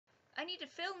need to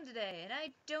film today, and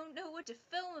I don't know what to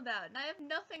film about, and I have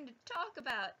nothing to talk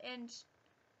about, and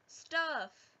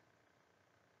stuff.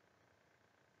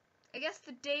 I guess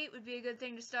the date would be a good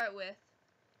thing to start with,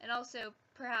 and also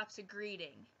perhaps a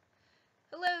greeting.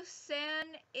 Hello, San.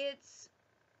 It's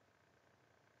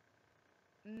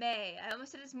May. I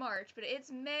almost said it's March, but it's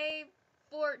May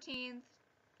 14th,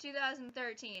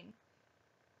 2013.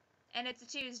 And it's a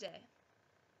Tuesday.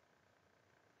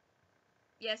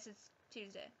 Yes, it's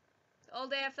Tuesday. All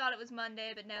day I've thought it was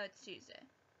Monday, but now it's Tuesday.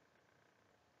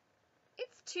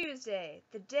 It's Tuesday,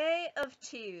 the day of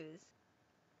twos.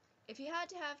 If you had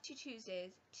to have two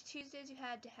Tuesdays you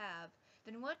had to have,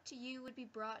 then what to you would be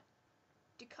brought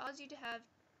to cause you to have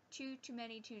too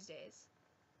many Tuesdays?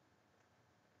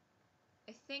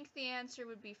 I think the answer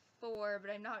would be 4,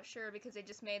 but I'm not sure because I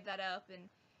just made that up and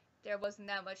there wasn't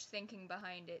that much thinking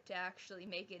behind it to actually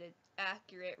make it an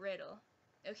accurate riddle.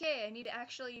 Okay, I need to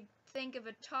actually think of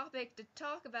a topic to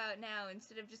talk about now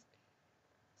instead of just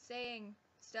saying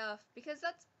stuff, because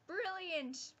that's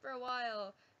brilliant for a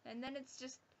while, and then it's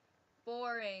just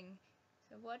boring.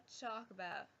 So what to talk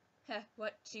about?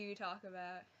 What to talk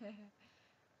about?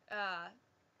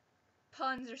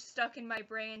 Puns are stuck in my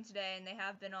brain today, and they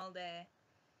have been all day.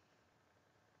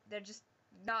 They're just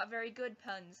not very good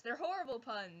puns. They're horrible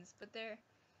puns, but they're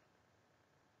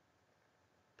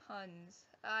puns.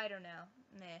 I don't know.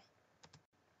 Meh.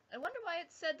 I wonder why it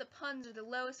said the puns are the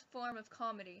lowest form of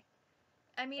comedy.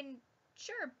 I mean,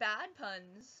 sure, bad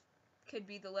puns could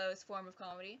be the lowest form of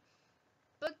comedy,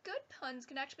 but good puns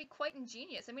can actually be quite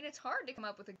ingenious. I mean, it's hard to come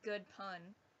up with a good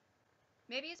pun.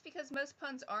 Maybe it's because most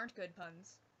puns aren't good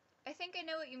puns. I think I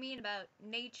know what you mean about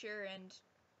nature and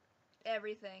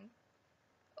everything.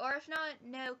 Or if not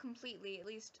know completely, at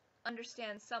least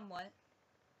understand somewhat.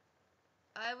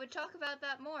 I would talk about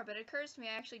that more, but it occurs to me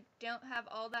I actually don't have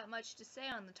all that much to say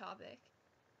on the topic.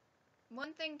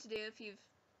 One thing to do if you've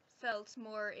felt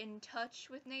more in touch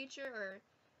with nature, or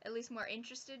at least more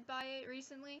interested by it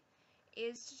recently,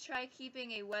 is to try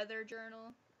keeping a weather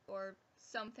journal, or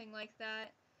something like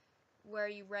that, where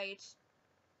you write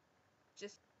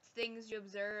just things you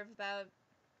observe about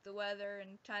the weather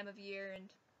and time of year and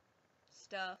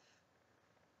stuff.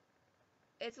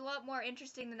 It's a lot more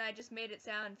interesting than I just made it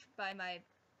sound by my ...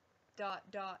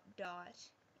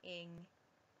 ing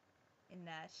in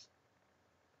that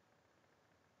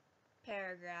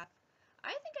paragraph. I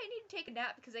think I need to take a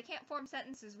nap because I can't form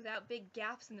sentences without big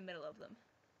gaps in the middle of them.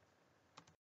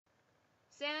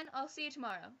 San, I'll see you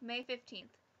tomorrow, May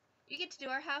 15th. You get to do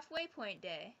our halfway point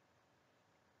day.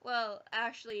 Well,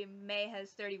 actually, May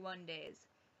has 31 days.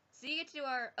 So you get to do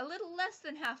our a little less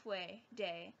than halfway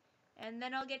day. And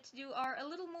then I'll get to do our a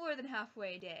little more than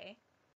halfway day.